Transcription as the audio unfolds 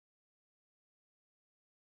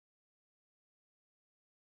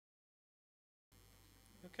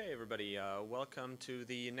Okay, everybody, welcome to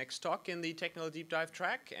the next talk in the Technical Deep Dive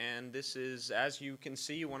track. And this is, as you can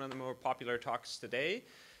see, one of the more popular talks today.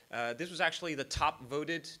 This was actually the top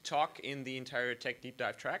voted talk in the entire Tech Deep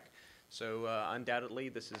Dive track. So undoubtedly,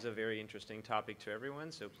 this is a very interesting topic to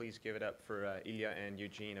everyone. So please give it up for Ilya and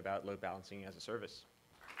Eugene about load balancing as a service.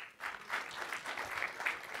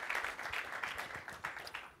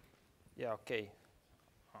 Yeah, okay.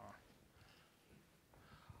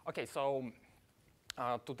 Okay, so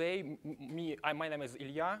today, my name is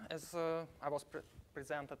Ilya, as I was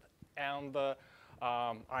presented, and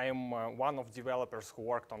I am one of developers who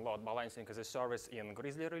worked on load balancing as a service in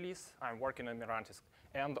Grizzly release. I'm working in Mirantis.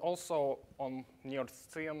 And also on near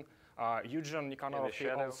scene, Eugene Nikanorov, he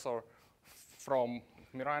also from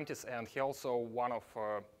Mirantis, and he also one of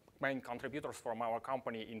main contributors from our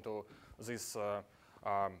company into this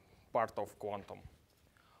part of Quantum.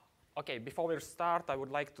 Okay, before we start, I would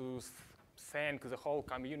like to thank the whole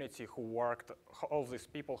community who worked, all these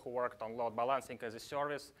people who worked on load balancing as a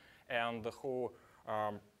service and who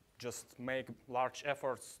just make large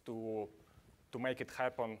efforts to make it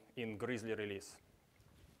happen in Grizzly release.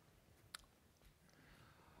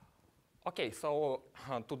 Okay, so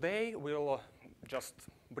today we'll just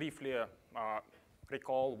briefly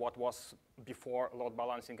recall what was before load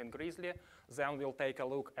balancing in Grizzly. Then we'll take a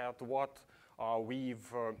look at what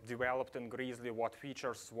we've developed in Grizzly, what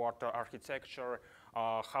features, what architecture,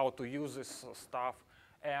 how to use this stuff.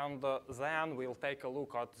 And then we'll take a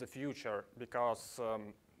look at the future, because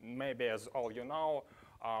maybe, as all you know,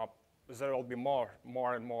 there will be more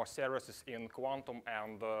and more services in Quantum,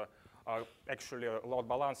 and actually load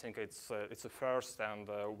balancing, it's a first, and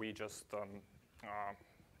we just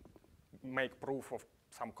make proof of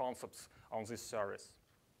some concepts on this service.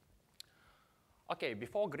 Okay,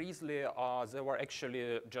 before Grizzly, there were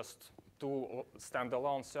actually just two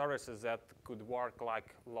standalone services that could work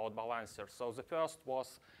like load balancers. So the first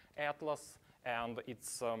was Atlas, and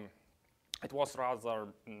it was rather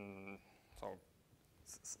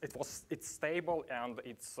it's stable, and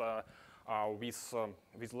it's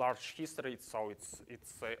with large history. So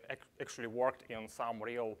it's actually worked in some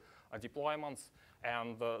real deployments.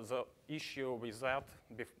 And the issue with that,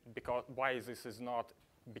 because why this is not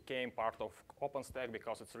became part of OpenStack,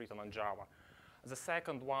 because it's written in Java. The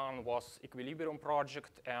second one was Equilibrium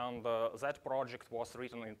project, and that project was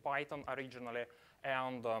written in Python originally,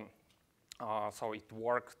 and so it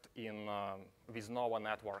worked with Nova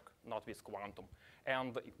network, not with Quantum.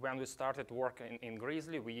 And when we started working in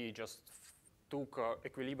Grizzly, we just took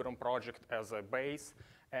Equilibrium project as a base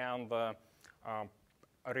and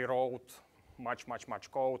rewrote much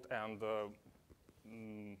code and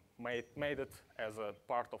made it as a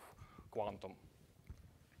part of Quantum.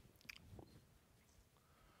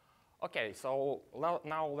 Okay, so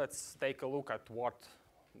now let's take a look at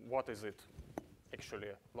what is it actually,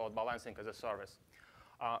 load balancing as a service.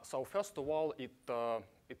 So first of all, it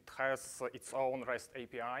has its own REST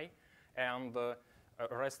API, and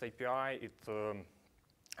REST API, it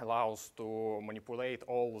allows to manipulate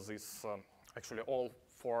all this, actually all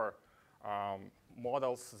four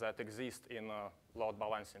models that exist in load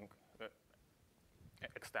balancing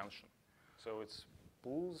extension. So it's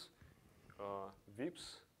pools,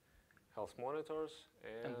 VIPs, health monitors,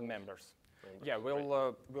 and members. Yeah,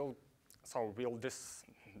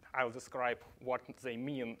 I'll describe what they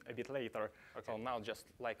mean a bit later. Okay. So now just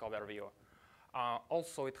like overview.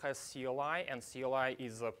 Also, it has CLI, and CLI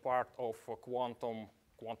is a part of Quantum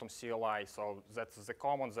CLI. So that's the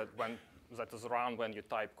command that is run when you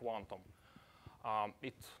type Quantum.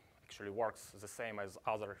 It actually works the same as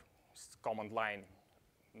other command line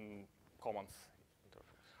commands.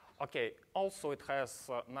 Okay, also it has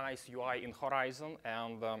nice UI in Horizon,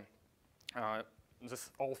 and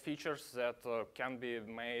all features that can be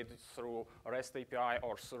made through REST API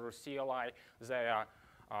or through CLI,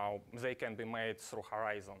 they can be made through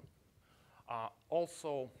Horizon.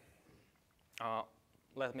 Also,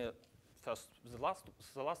 let me first,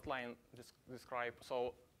 the last line describe.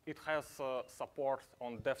 So it has support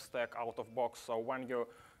on DevStack out of box. So when you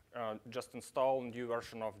just install a new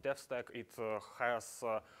version of DevStack, it has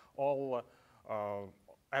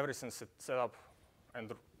everything set up and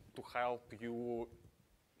to help you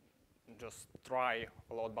just try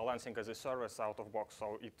load balancing as a service out of box.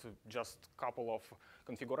 So it's just a couple of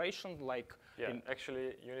configuration, like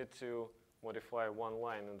actually you need to modify one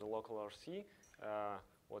line in the local RC.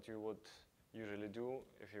 What you would usually do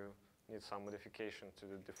if you need some modification to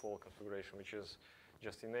the default configuration, which is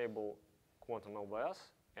just enable Quantum LBaaS,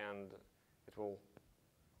 and it will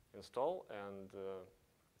install, and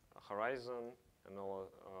Horizon and all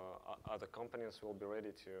other components will be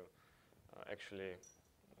ready to actually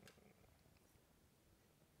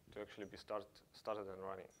to actually be started and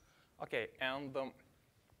running. Okay, and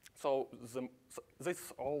so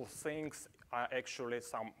these all things are actually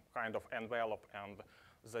some kind of envelope, and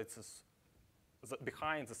this is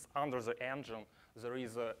behind this, under the engine, there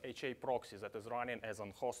is a HA-proxy that is running as a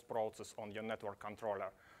host process on your network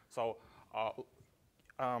controller. So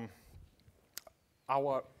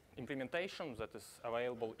our implementation that is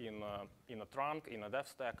available in a trunk, in a dev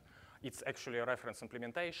stack, it's actually a reference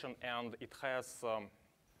implementation, and it has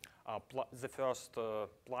the first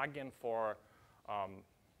plugin for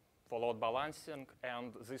load balancing,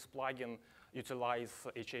 and this plugin utilizes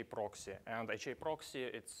HA-proxy. And HA-proxy,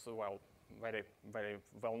 it's very, very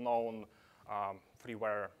well-known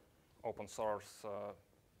freeware, open source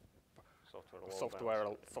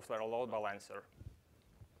software load balancer.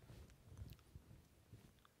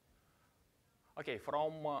 Okay,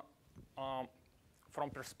 from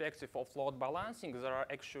perspective of load balancing, there are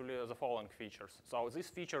actually the following features. So these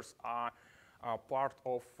features are part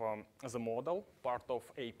of the model, part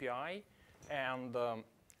of API, and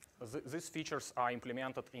these features are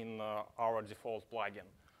implemented in our default plugin.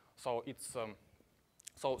 So it's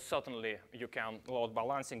so certainly you can load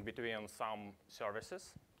balancing between some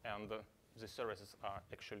services, and these services are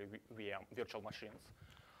actually VM, virtual machines.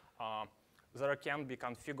 There can be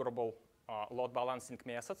configurable load balancing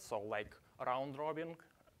methods, so like round robin.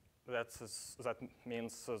 That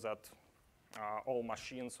means that all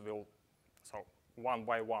machines will, so one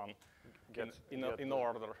by one, in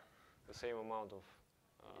order. The same amount of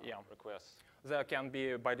requests. There can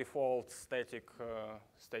be by default static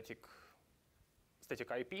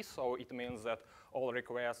IP, so it means that all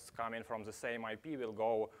requests coming from the same IP will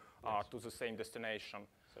go to the same destination.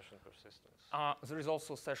 Session persistence. There is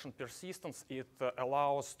also session persistence. It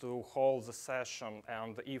allows to hold the session,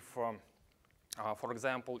 and if, for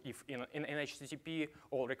example, if in HTTP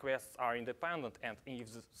all requests are independent, and if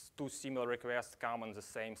two similar requests come in the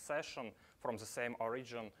same session from the same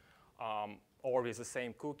origin or with the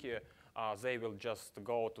same cookie, they will just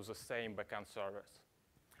go to the same backend service.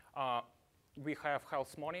 We have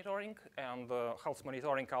health monitoring, and health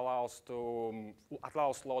monitoring allows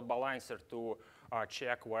load balancer to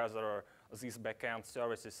check whether these backend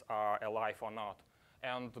services are alive or not.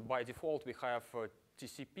 And by default, we have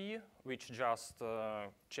TCP, which just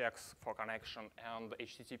checks for connection, and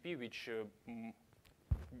HTTP, which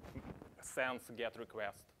sends GET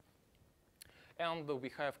request. And we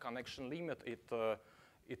have connection limit.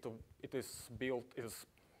 It is built as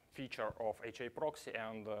feature of HA-proxy,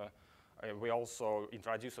 and we also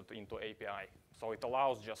introduce it into API. So it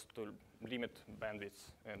allows just to limit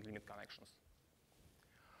bandwidth and limit connections.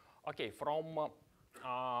 Okay, from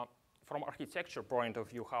architecture point of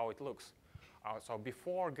view, how it looks. So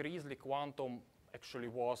before Grizzly, Quantum actually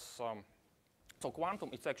was, so Quantum,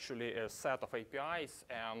 it's actually a set of APIs,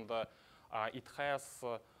 and it has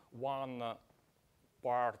one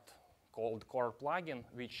part called core plugin,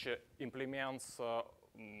 which implements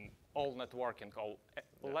all networking, all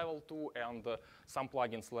level 2, and some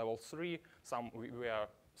plugins level 3. Some we are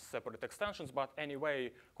separate extensions, but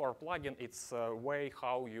anyway, core plugin, it's a way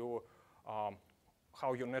how you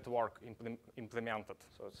network implemented.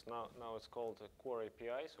 So it's now it's called a core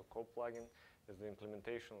API. So core plugin is the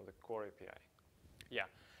implementation of the core API. Yeah,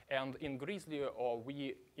 and in Grizzly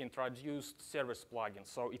we introduced service plugins.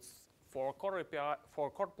 So it's for core API, for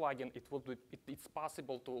core plugin, it's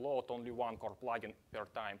possible to load only one core plugin per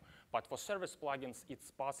time. But for service plugins,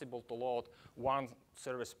 it's possible to load one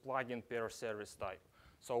service plugin per service type.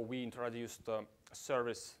 So we introduced a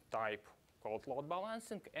service type called load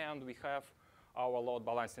balancing, and we have our load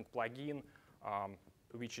balancing plugin,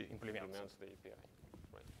 which implements the API.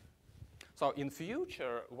 Right. So in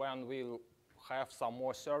future, when we'll have some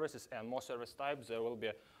more services and more service types, there will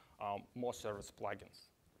be more service plugins.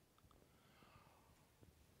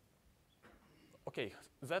 Okay,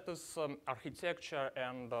 that is architecture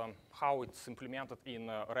and how it's implemented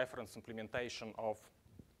in reference implementation of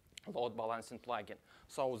load balancing plugin.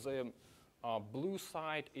 So the blue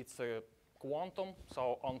side, it's a Quantum.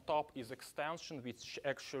 So on top is extension, which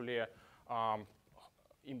actually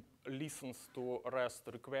listens to REST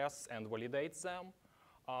requests and validates them.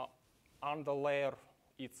 On the layer,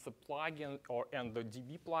 it's a plugin and the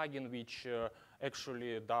DB plugin, which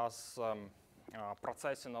actually does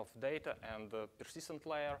processing of data and the persistent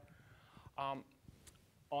layer.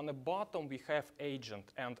 On the bottom, we have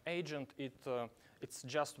agent, and agent, it's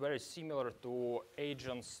just very similar to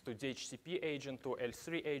agents, to DHCP agent, to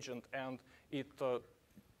L3 agent, and it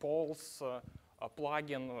polls a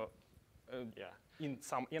plugin in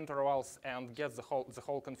some intervals and gets the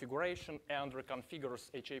whole configuration and reconfigures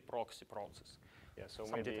HA-proxy process. Yeah, so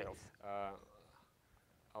some maybe details.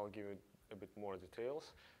 I'll give you a bit more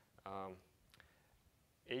details.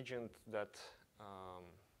 Agent that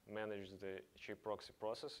manages the HA-proxy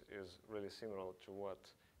process is really similar to what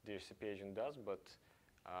DHCP agent does, but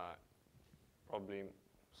probably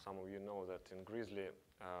some of you know that in Grizzly,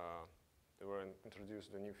 they were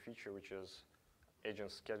introduced a new feature, which is agent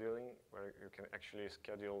scheduling, where you can actually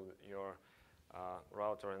schedule your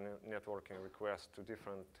router and networking requests to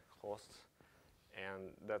different hosts.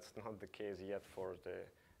 And that's not the case yet for the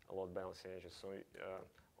load balancing agents. So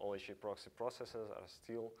all HA-proxy processes are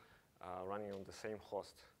still running on the same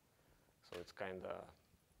host. So it's kind of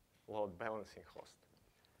load balancing host.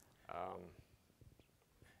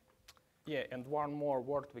 Yeah, and one more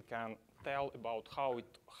word we can tell about how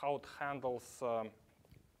it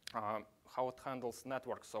handles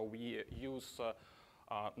network. So we use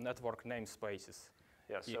network namespaces.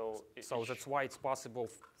 Yeah, so that's why it's possible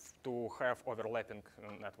to have overlapping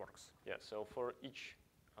networks. Yeah, so for each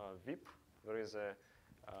VIP, there is a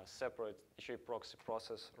separate HA-proxy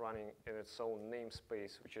process running in its own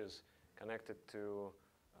namespace, which is connected to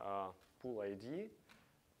pool ID,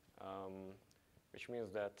 which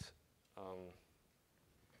means that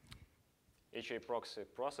HA-proxy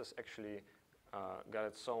process actually got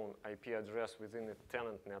its own IP address within the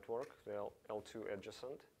tenant network, the L2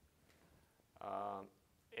 adjacent.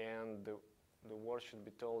 And the word should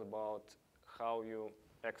be told about how you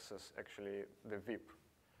access actually the VIP.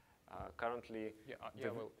 Currently,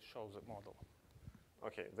 we'll show the model.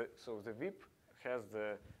 Okay, so the VIP has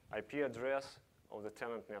the IP address of the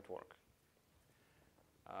tenant network.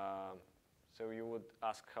 So you would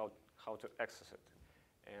ask how to access it.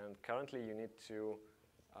 And currently, you need to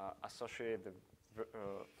associate the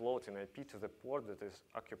floating IP to the port that is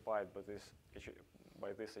occupied by this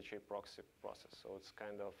HA-proxy process. So it's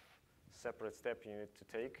kind of separate step you need to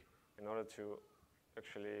take in order to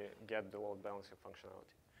actually get the load balancing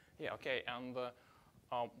functionality. Yeah, okay, and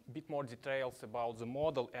a bit more details about the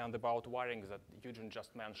model and about wiring that Eugene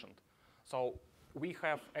just mentioned. So we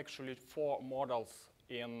have actually 4 models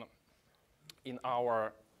in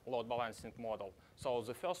our load balancing model. So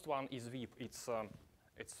the first one is VIP. It's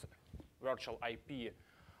virtual IP,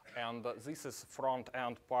 and this is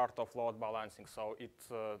front-end part of load balancing. So it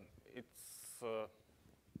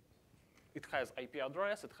has IP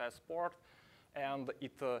address, it has port, and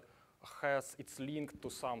it's linked to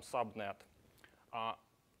some subnet.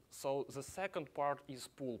 So the second part is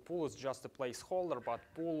pool. Pool is just a placeholder, but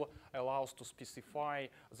pool allows to specify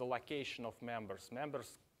the location of members.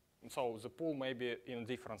 So the pool may be in a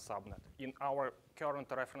different subnet. In our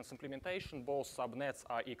current reference implementation, both subnets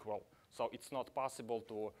are equal. So it's not possible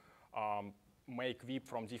to make VIP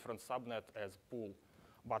from different subnet as pool.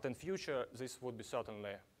 But in future, this would be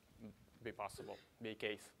certainly be possible, be a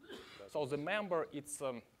case. So the member, it's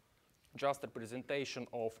just a representation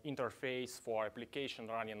of interface for application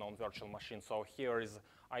running on virtual machine. So here is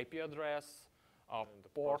IP address,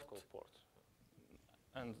 port,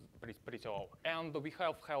 and pretty all. And we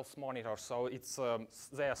have health monitor, so it's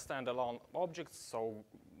they are standalone objects, so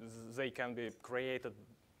they can be created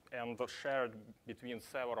and shared between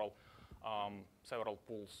several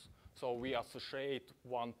pools. So we associate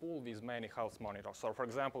one pool with many health monitors. So for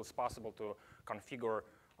example, it's possible to configure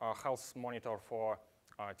a health monitor for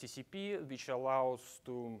TCP, which allows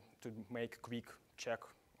to make quick check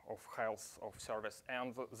of health of service.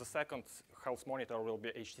 And the second health monitor will be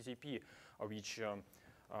HTTP, which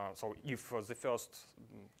so if the first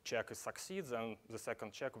check succeeds, then the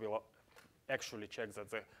second check will actually check that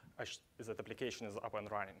that application is up and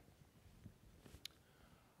running.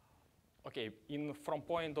 Okay, from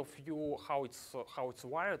point of view how it's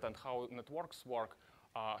wired and how networks work,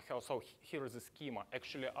 so here is the schema.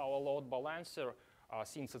 Actually, our load balancer,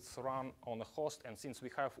 since it's run on a host, and since we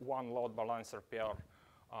have one load balancer per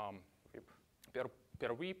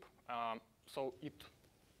VIP, so it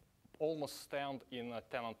almost stands in a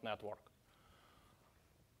tenant network.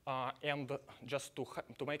 And just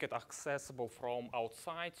to make it accessible from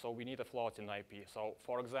outside, so we need a floating IP. So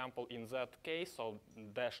for example, in that case, so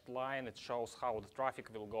dashed line, it shows how the traffic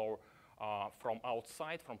will go from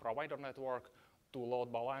outside, from provider network, to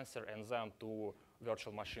load balancer, and then to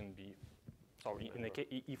virtual machine B. So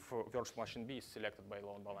if virtual machine B is selected by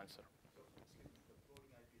load balancer. So the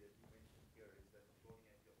floating IP that you mentioned here, is that the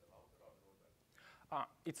floating IP of the router or the load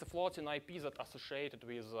balancer? It's a floating IP that associated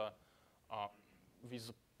with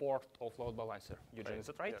port of load balancer. Eugene, is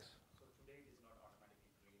that right? Yes. So today it is not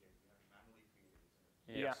automatically created. You have to manually create it,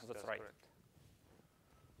 isn't it? Yes, that's right. Correct.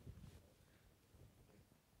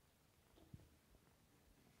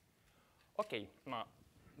 Okay, now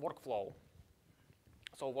workflow.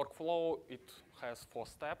 So workflow, it has 4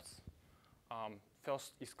 steps.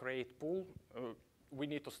 first is create pool. We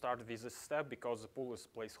need to start with this step because the pool is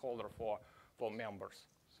placeholder for members.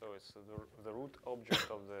 So it's the root object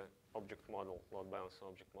of the object model, load balancing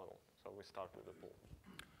object model. So we start with the pool.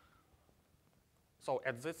 So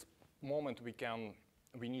at this moment,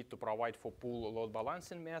 we need to provide for pool load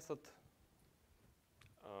balancing method.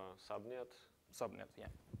 Subnet, yeah.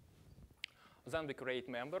 Then we create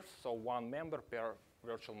members, so one member per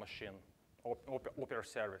virtual machine or per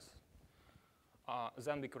service.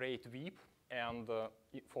 Then we create VIP, and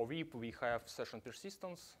for VIP we have session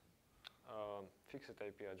persistence. Fixed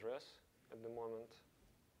IP address at the moment.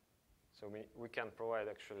 So we can provide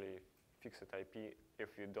actually fixed IP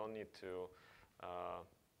if you don't need to,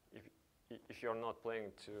 if you're not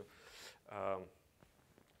planning to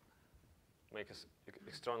make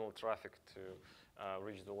external traffic to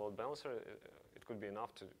reach the load balancer, it could be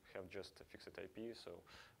enough to have just a fixed IP, so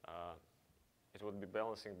it would be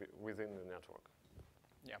balancing within the network.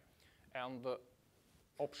 Yeah, and the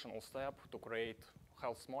optional step to create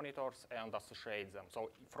health monitors and associate them.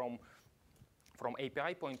 So from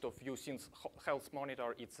API point of view, since health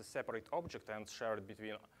monitor it's a separate object and shared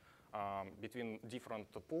between different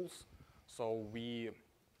pools, so we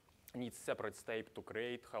need separate step to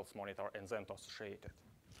create health monitor and then to associate it.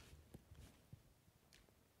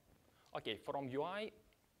 Okay, from UI,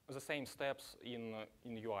 the same steps in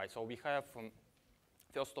UI. So we have,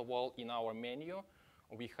 first of all, in our menu,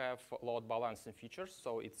 we have load balancing features.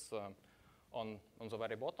 So it's on the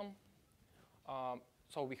very bottom.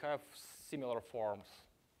 So we have similar forms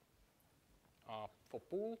for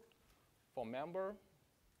pool, for member,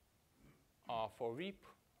 for VIP,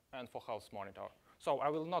 and for health monitor. So I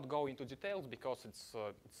will not go into details because it's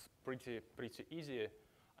pretty easy,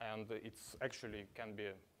 and it's actually can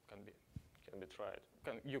be tried.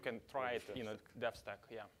 You can try it in a dev stack,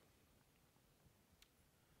 yeah.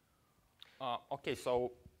 Okay,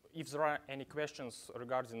 so if there are any questions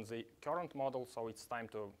regarding the current model, so it's time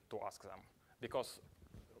to ask them, because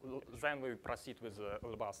then we proceed with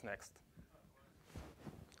LBaaS next.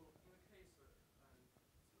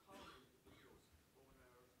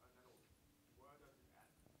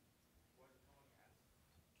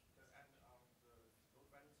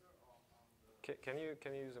 Can you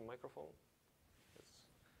use a microphone? It's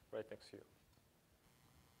right next to you.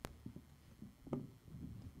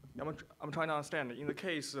 I'm trying to understand. In the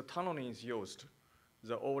case the tunneling is used,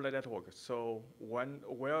 the overlay network. So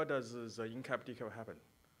where does the in-cap decay happen?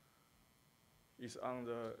 Is on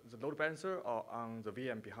the load balancer or on the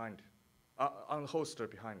VM behind, on the host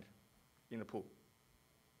behind, in the pool?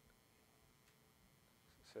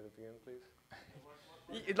 Say it again, please.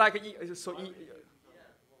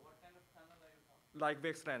 Like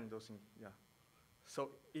VXLAN, those things, yeah. So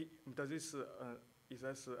does this is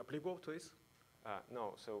this applicable to this?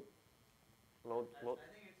 No. So load. I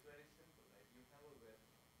think it's very simple, right? You have a web,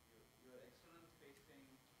 your external facing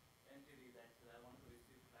entity that says I want to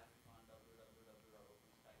receive traffic on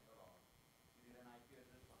www.openstack.org. You need an IP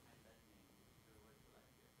address behind that name, which is your virtual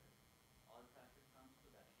IP address. All traffic comes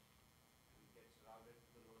to that and gets routed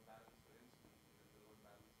to the load balancer instance, and then the load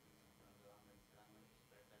balancer instance turns around and says I'm going to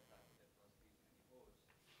spread that traffic across these many hosts,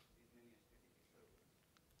 these many HTTP servers.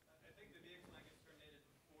 I think the VXLAN gets terminated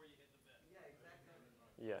before you hit the bit. Yeah, exactly.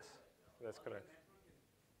 Yes, that's correct. The network is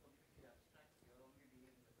completely abstract. You're only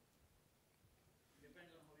dealing with,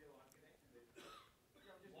 depends on how you architect it.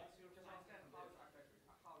 Just understand how it's architected,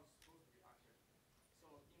 how it's supposed to be architected.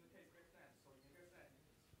 So in the case of VXLAN,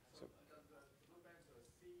 the load balancer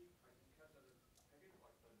C, I can catch that as a packet, or it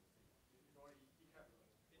doesn't C. It's already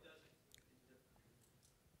decapitated. It doesn't.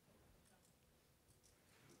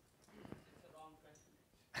 It's a wrong question.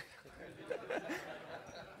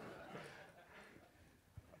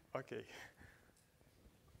 Okay.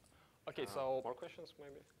 Okay, so More questions,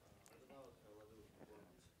 maybe?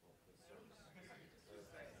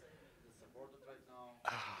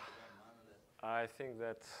 I think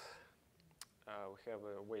that we have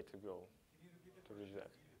a way to go to reach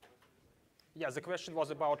that. yeah, the question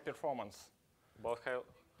was about performance. About high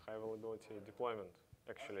availability deployment,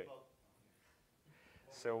 actually.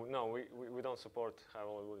 So no, we don't support high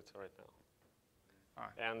availability right now.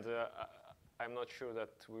 And I'm not sure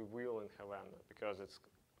that we will in Havana because it's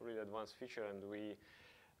a really advanced feature, and we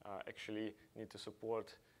actually need to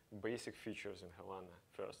support basic features in Havana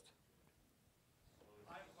first.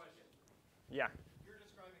 I have a question. Yeah. You're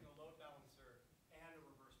describing a load balancer and a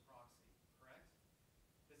reverse proxy, correct?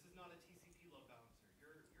 This is not a TCP load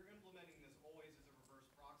balancer. You're implementing this always as a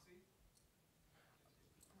reverse proxy?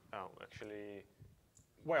 Oh, actually,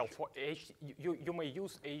 Well, for you may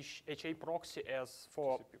use HA-proxy as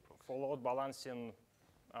for load balancing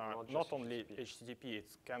not only HTTP,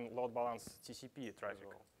 it can load balance TCP traffic.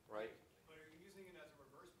 Well, right? But are you using it as a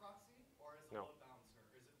reverse proxy or as a No. load balancer?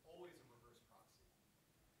 Is it always a reverse proxy?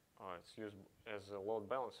 It's used as a load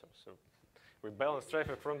balancer. So we balance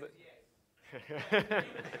traffic from the. So it's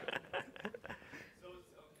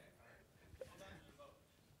okay. All right. Hold on.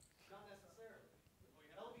 Not necessarily.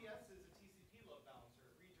 LBS is a TCP load balancer.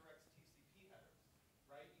 It redirects TCP headers,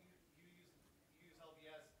 right? You use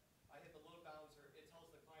LBS. I hit the load balancer. It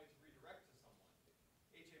tells the client to redirect to someone.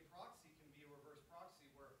 HA-proxy can be a reverse proxy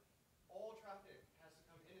where all traffic has to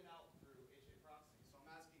come in and out through HA-proxy. So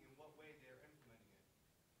I'm asking in what way they're implementing it.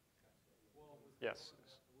 Well, Yes.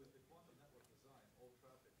 with the quantum network design, all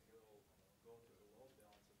traffic will go to the load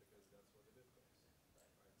balancer because that's what it is. Right?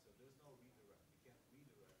 So there's no redirect. You can't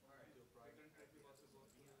redirect to a private IP.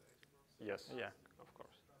 Yes. Yeah. Of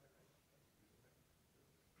course.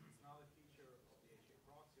 It's not a feature of the HA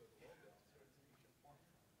proxy or the load balancer, it's a feature of quantum.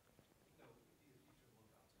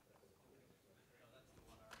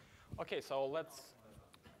 Okay, so let's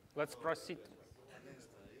proceed.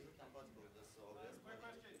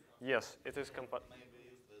 Yes, it is compatible.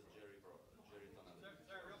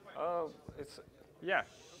 It's Yeah.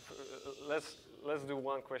 let's do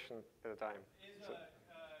one question at a time. So,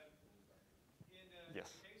 In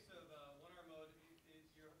yes. the case of 1R mode, you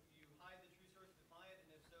hide the true source of the client,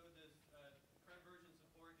 and if so, does current version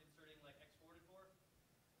support inserting like X44?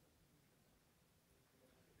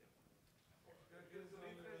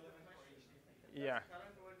 Yeah.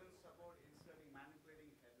 Current version support inserting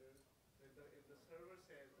manipulating headers. So if the server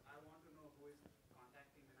says, I want to know who is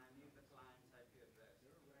contacting and I need the client's IP address,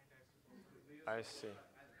 I see.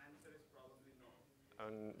 answer is probably no.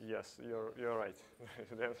 And yes, you're right.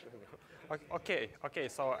 The answer is no. Okay.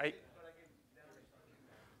 So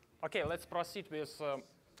let's proceed with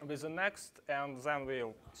the next, and then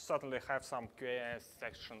we'll certainly have some Q&A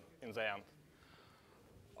section in the end.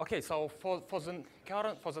 Okay, so for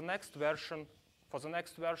the next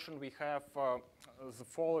version, we have the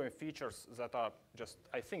following features that are just,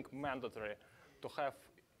 I think, mandatory to have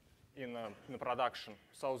in production.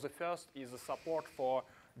 So the first is the support for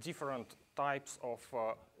different types of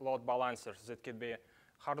load balancers. That could be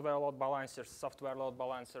hardware load balancers, software load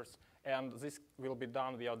balancers, and this will be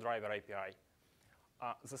done via driver API.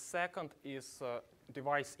 The second is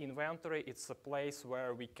device inventory. It's a place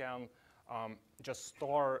where we can just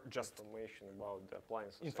store Information about the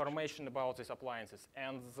appliances. information about these appliances.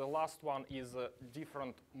 And the last one is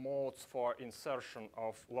different modes for insertion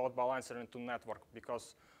of load balancer into network,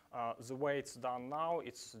 because the way it's done now,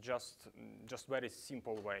 it's just very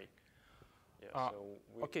simple way. Yeah, so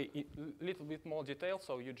we Okay, a little bit more detail.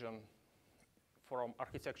 So Eugene, from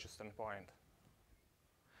architecture standpoint.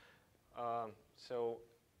 So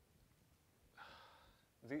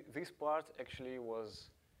this part actually was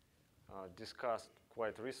discussed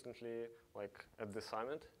quite recently, like at the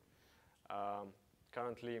summit.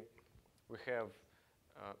 Currently, we have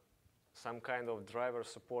some kind of driver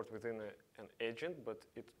support within an agent, but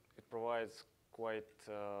it provides quite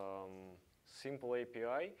simple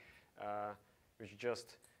API, which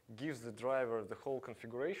just gives the driver the whole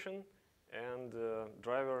configuration, and the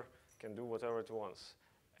driver can do whatever it wants.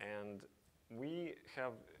 And we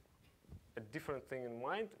have a different thing in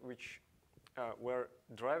mind, which where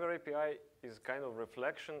driver API is kind of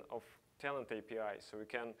reflection of tenant API. So we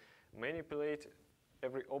can manipulate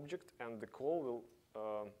every object, and the call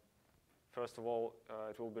will, first of all,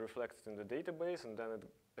 it will be reflected in the database, and then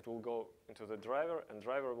it will go into the driver, and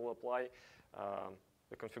driver will apply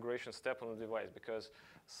the configuration step on the device, because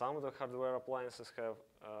some of the hardware appliances have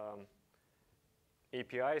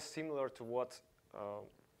APIs similar to what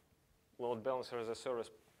load balancer as a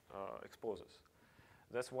service exposes.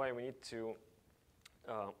 That's why we need to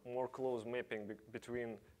more close mapping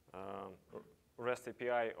between REST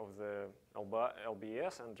API of the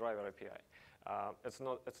LBaaS and driver API. It's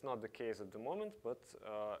not the case at the moment, but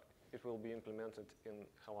it will be implemented in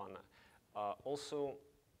Havana. Also,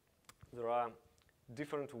 there are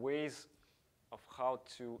different ways of how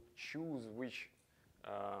to choose which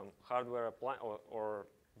hardware appliance or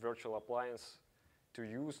virtual appliance to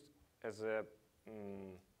use as a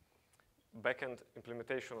backend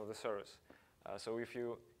implementation of the service. So if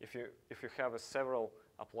you have several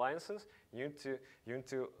appliances, you need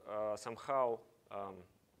to somehow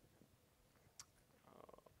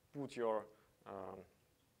put your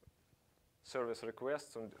service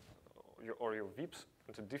requests or your VIPs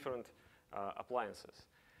into different appliances.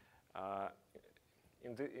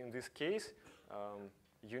 In this case,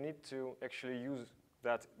 you need to actually use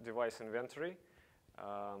that device inventory,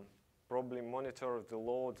 probably monitor the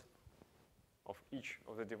load of each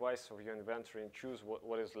of the devices of your inventory and choose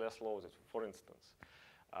what is less loaded, for instance.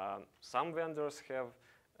 Some vendors have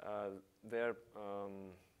their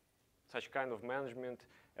such kind of management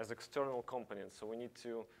as external components. So we need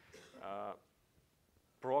to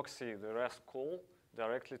proxy the REST call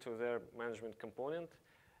directly to their management component.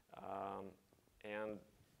 And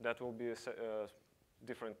that will be a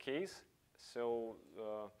different case. So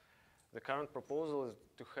the current proposal is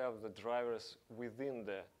to have the drivers within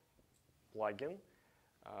the plugin,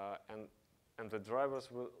 and the drivers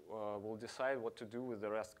will decide what to do with the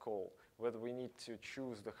REST call, whether we need to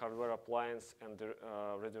choose the hardware appliance and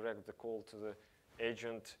redirect the call to the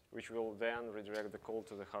agent, which will then redirect the call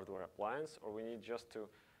to the hardware appliance, or we need just to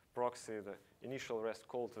proxy the initial REST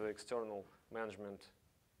call to the external management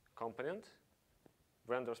component,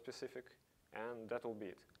 vendor specific, and that will be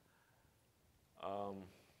it.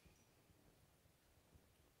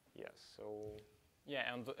 Yes, so.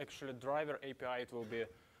 Yeah, and actually driver API, it will be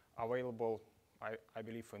available, I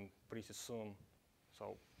believe, in pretty soon.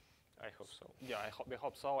 So I hope so. Yeah, we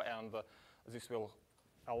hope so, and this will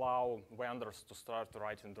allow vendors to start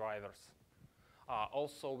writing drivers.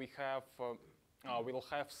 Also, we have we'll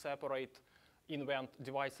have separate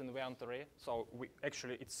device inventory. So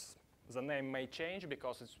the name may change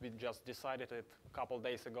because we just decided it a couple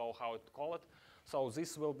days ago how to call it. So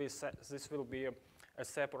this will be a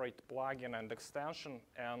separate plugin and extension,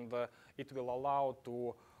 and it will allow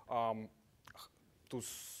to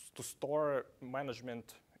store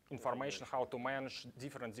management information, how to manage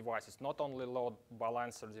different devices, not only load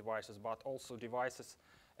balancer devices, but also devices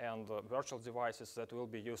and virtual devices that will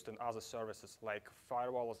be used in other services, like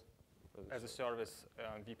firewall as a service,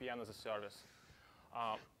 VPN as a service.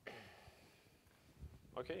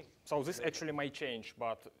 Okay. So this actually may change,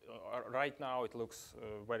 but right now it looks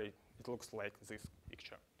like this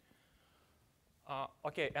picture.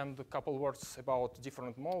 Okay, and a couple words about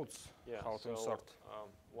different modes, how to insert.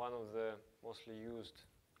 One of the mostly used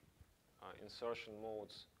insertion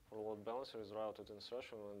modes for load balancer is routed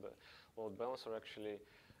insertion, and the load balancer actually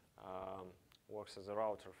works as a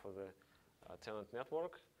router for the tenant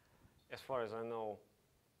network. As far as I know,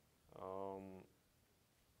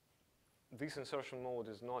 this insertion mode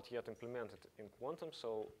is not yet implemented in Quantum,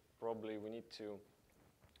 so probably we need to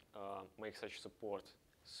make such support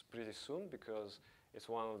pretty soon, because it's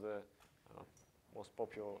one of the most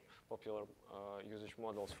popular usage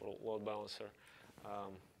models for load balancer.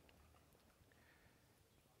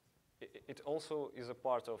 It also is a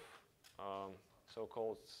part of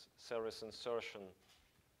so-called service insertion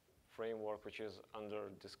framework, which is under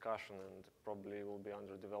discussion and probably will be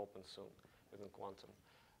under development soon within Quantum.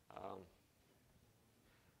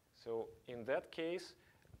 So in that case,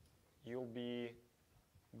 you'll be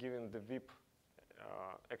given the VIP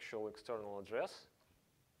actual external address,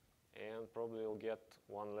 and probably you'll get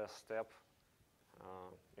one less step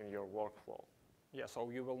in your workflow. Yeah, so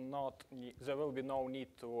you will not need, there will be no need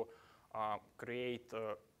to create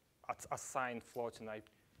assigned floating IP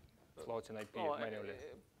manually.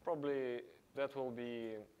 Probably that will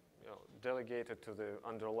be delegated to the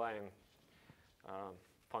underlying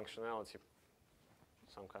functionality,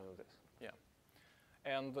 some kind of this. Yeah,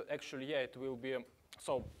 and actually, yeah, it will be,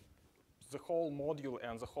 so the whole module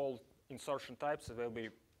and the whole insertion types will be,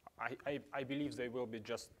 I believe they will be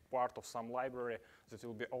just part of some library that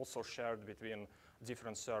will be also shared between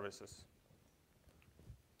different services.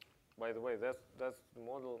 By the way, that's the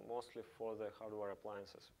model mostly for the hardware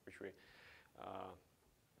appliances, which we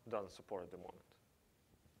don't support at the moment.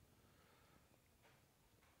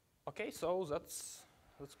 Okay, so that's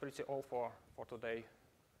pretty all for today.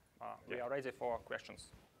 We are ready for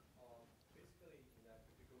questions. Basically, if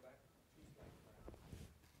you go back 2 slides back.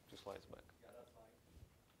 2 slides back. Yeah, that's fine.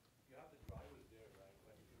 You have the drivers there, right?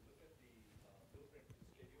 But if you look at the blueprint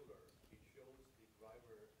scheduler, it shows the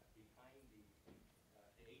driver behind the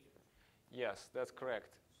agent. Yes, that's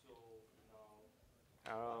correct. So now, what's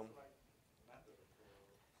the right method for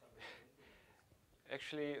somebody to implement this?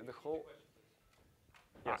 Actually, the whole.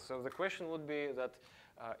 Yeah, so the question would be that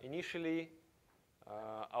initially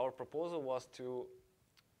our proposal was to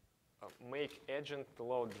make agent to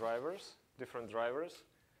load drivers, different drivers.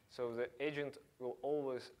 So the agent will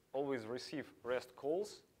always receive REST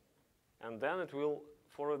calls, and then it will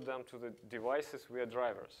forward them to the devices via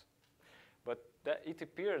drivers. But it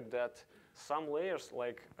appeared that some layers,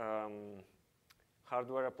 like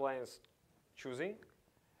hardware appliance choosing,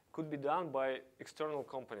 could be done by external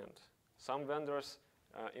component. Some vendors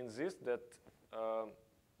insist that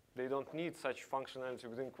they don't need such functionality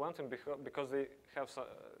within Quantum because they have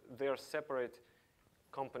their separate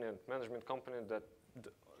component, management component that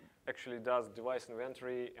actually does device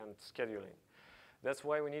inventory and scheduling. That's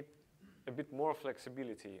why we need a bit more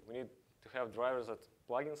flexibility. We need to have drivers at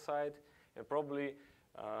plugin side, and probably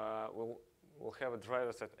we'll have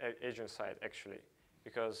drivers at agent side actually,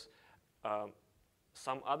 because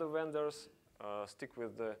some other vendors stick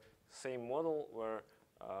with the same model where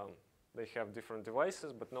they have different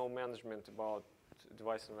devices, but no management about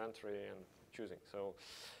device inventory and choosing. So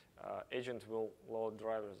agent will load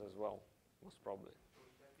drivers as well, most probably. So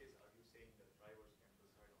in that case, are you saying that drivers can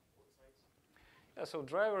reside on both sides? Yeah, so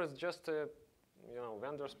driver is just a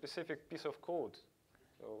vendor-specific piece of code.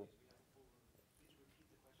 So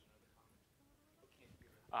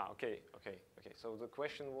okay. So the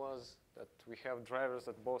question was that we have drivers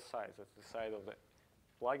at both sides, at the side of the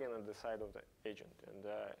plugin and the side of the agent. And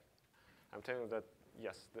I'm telling you that,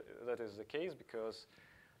 yes, that is the case, because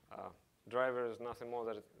driver is nothing more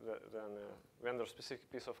than a vendor-specific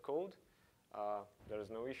piece of code. There is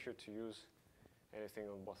no issue to use anything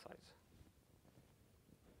on both sides.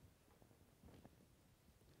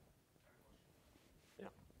 Yeah.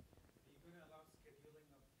 Are you going to allow scheduling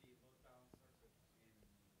of the load balancers in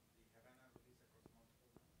the Havana release across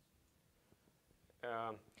multiple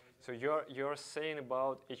nodes? So you're saying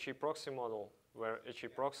about HA-proxy model, where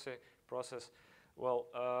HA-proxy process, well,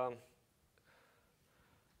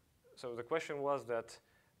 so the question was that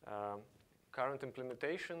current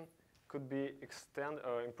implementation could be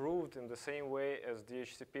improved in the same way as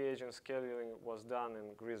DHCP agent scheduling was done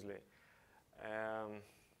in Grizzly.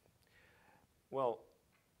 Well,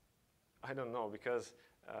 I don't know, because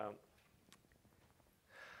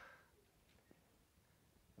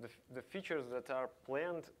the features that are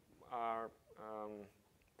planned are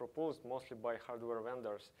proposed mostly by hardware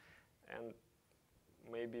vendors, and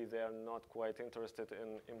maybe they are not quite interested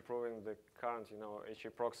in improving the current,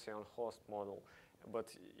 HA-proxy on host model.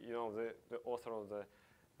 But the author of the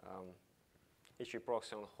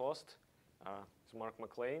HA-proxy on host is Mark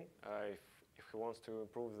McLean. If he wants to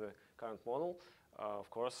improve the current model, of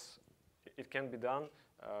course, it can be done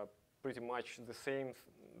pretty much the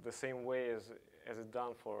same way as it's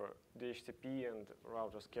done for DHCP and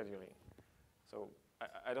router scheduling. So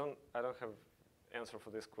I don't have answer for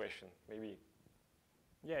this question. Maybe.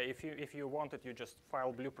 Yeah, if you want it, you just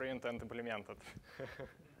file blueprint and implement it.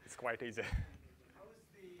 It's quite easy. How is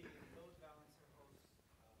the load balancer host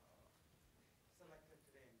selected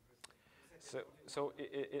today in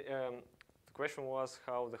Grizzly? The question was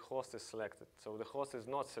how the host is selected. So the host is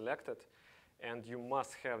not selected, and you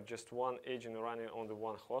must have just one agent running on the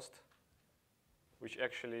one host, which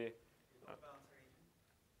actually, Load balancer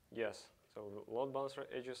agent? yes. So the load balancer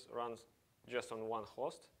agent runs just on one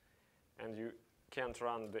host, and you can't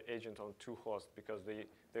run the agent on two hosts, because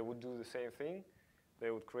they would do the same thing.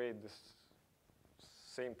 They would create this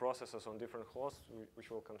same processes on different hosts, which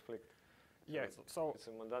will conflict. Yeah, so it's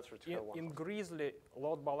a mandatory to have one in host. Grizzly,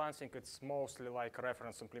 load balancing, it's mostly like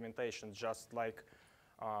reference implementation, just like,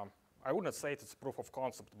 I wouldn't say it's proof of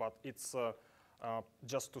concept, but it's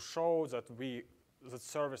just to show that that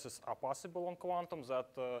services are possible on Quantum,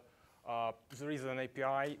 that there is an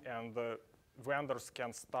API, and vendors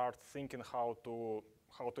can start thinking how to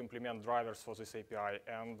implement drivers for this API,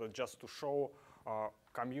 and just to show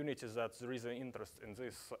communities that there is an interest in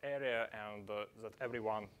this area, and that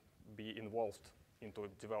everyone be involved into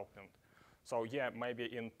development. So yeah, maybe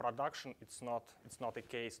in production it's not a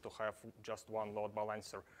case to have just one load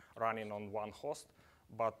balancer running on one host,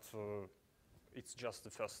 but it's just the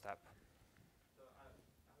first step. So I have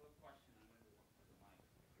a question. I'm going to walk to the mic.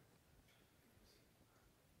 I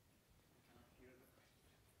cannot hear the question.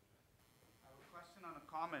 I have a question on a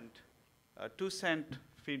comment. 2-cent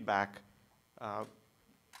feedback.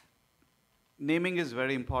 Naming is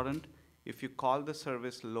very important. If you call the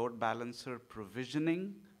service load balancer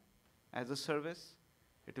provisioning as a service,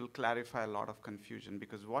 it will clarify a lot of confusion,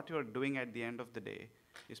 because what you're doing at the end of the day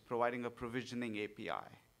is providing a provisioning API.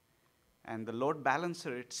 And the load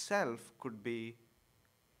balancer itself could be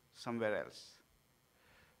somewhere else.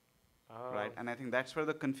 Right? And I think that's where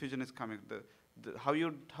the confusion is coming. How do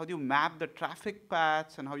you map the traffic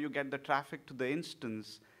paths and how you get the traffic to the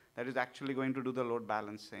instance that is actually going to do the load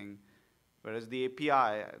balancing. Whereas the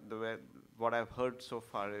API, what I've heard so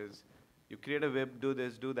far is you create a whip, do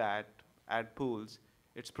this, do that, add pools.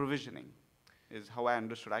 It's provisioning, is how I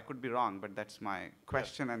understood. I could be wrong, but that's my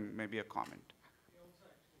question and maybe a comment.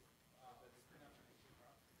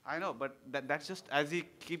 I know, but that's just, as he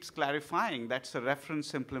keeps clarifying, that's a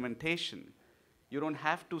reference implementation. You don't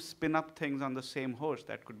have to spin up things on the same host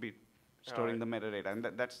that could be storing the metadata, and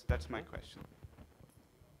that's my question.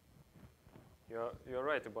 You're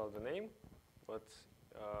right about the name, but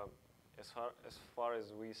as far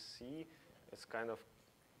as we see, it's kind of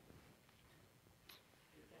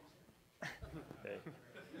Okay.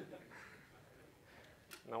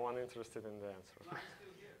 No one interested in the answer. I'm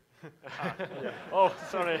still here. Yeah. Oh,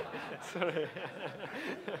 sorry. Sorry.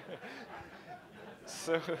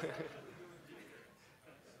 So,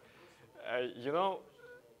 you know,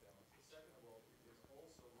 Second of all, it is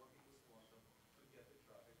also working with Quantum to get the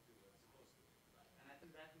traffic to where it's supposed to. And I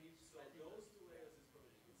think that needs. So those two layers is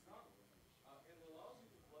provisioning. It's not, and it allows you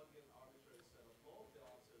to plug in arbitrary set of load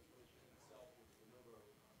balancers, which in itself would deliver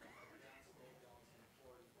advanced load balancing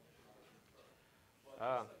for functionality in turn.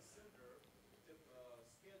 But just like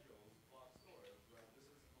Cinder schedules block storage, right? This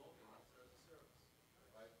is load balancer as a service,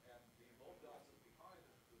 right? And the load balancer behind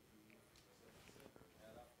it could be such as Cinder,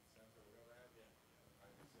 NetApp, Center, whatever have you.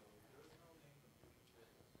 Right? So there is no name confusion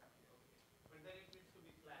for this. But then it needs to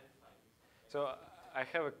be clarified. so I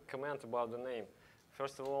have a comment about the name.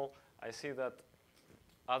 First of all, I see that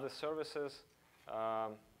other services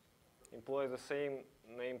employ the same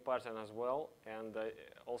name pattern as well, and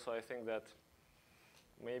also I think that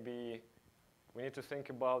maybe we need to think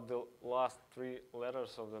about the last 3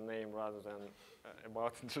 letters of the name rather than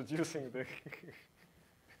about introducing the.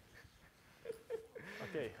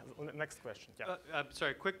 Okay, next question. Yeah. I'm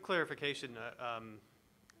sorry, quick clarification.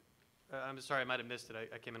 I'm sorry, I might have missed it.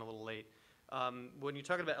 I came in a little late. When you're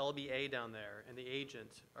talking about LBA down there and the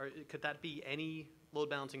agent, could that be any load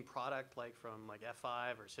balancing product like from like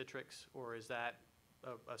F5 or Citrix, or is that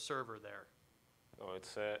a server there? No,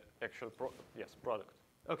 it's actual product.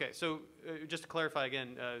 Okay, so just to clarify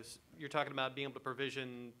again, you're talking about being able to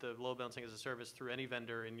provision the load balancing as a service through any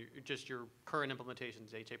vendor, and just your current implementation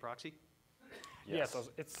is HA-proxy? Yes,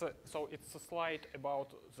 so it's a slide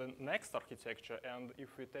about the next architecture, and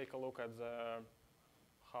if we take a look at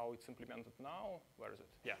how it's implemented now, where is it?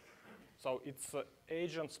 Yeah. So it's an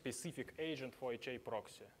agent-specific agent for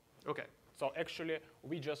HA-proxy. Okay. So actually,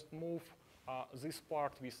 we just move this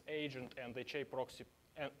part with agent and HA-proxy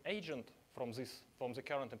and agent from the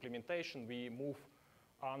current implementation. We move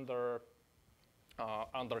under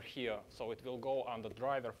here, so it will go under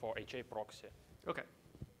driver for HA-proxy. Okay.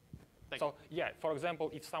 So yeah, for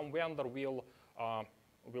example, if some vendor will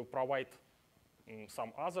provide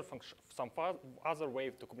some other way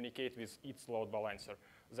to communicate with its load balancer,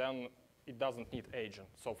 then it doesn't need agent.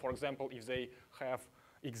 So for example, if they have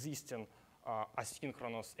existing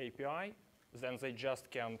asynchronous API, then they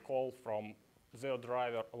just can call from their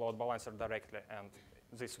driver load balancer directly, and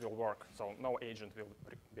this will work. So no agent will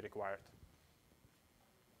be required.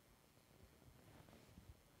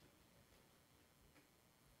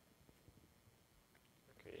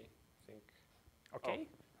 Okay, I think. Okay.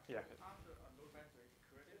 Oh. Yeah. After a load balancer is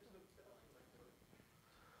created,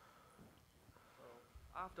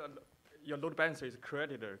 After your load balancer is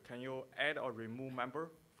created, can you add or remove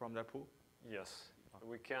member from that pool? Yes,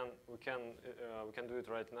 we can do it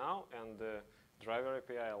right now, and the driver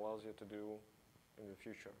API allows you to do in the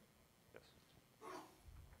future. Yes.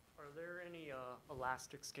 Are there any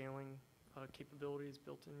elastic scaling capabilities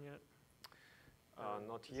built in yet?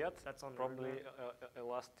 Not yet. That's on the Probably roadmap?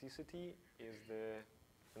 elasticity is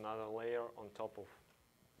another layer on top of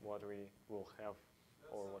what we will have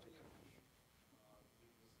or what.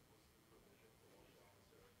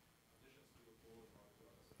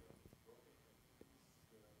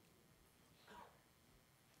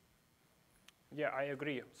 Yeah, I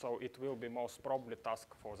agree. So it will be most probably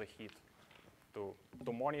task for the heat to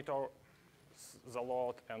monitor the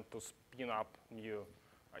load and to spin up new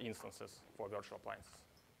instances for virtual appliances.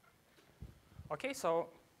 Okay, so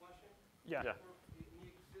Question? yeah. Yeah. In the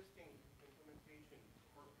existing implementation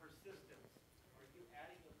for persistence, are you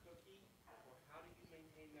adding a cookie, or how do you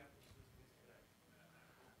maintain that persistence today?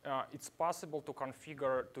 It's possible to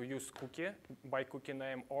configure to use cookie by cookie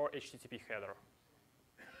name or HTTP header.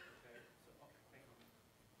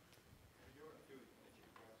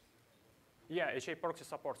 Yeah, HA-proxy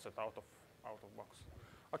supports it out of box.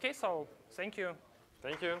 Okay, so thank you.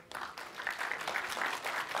 Thank you.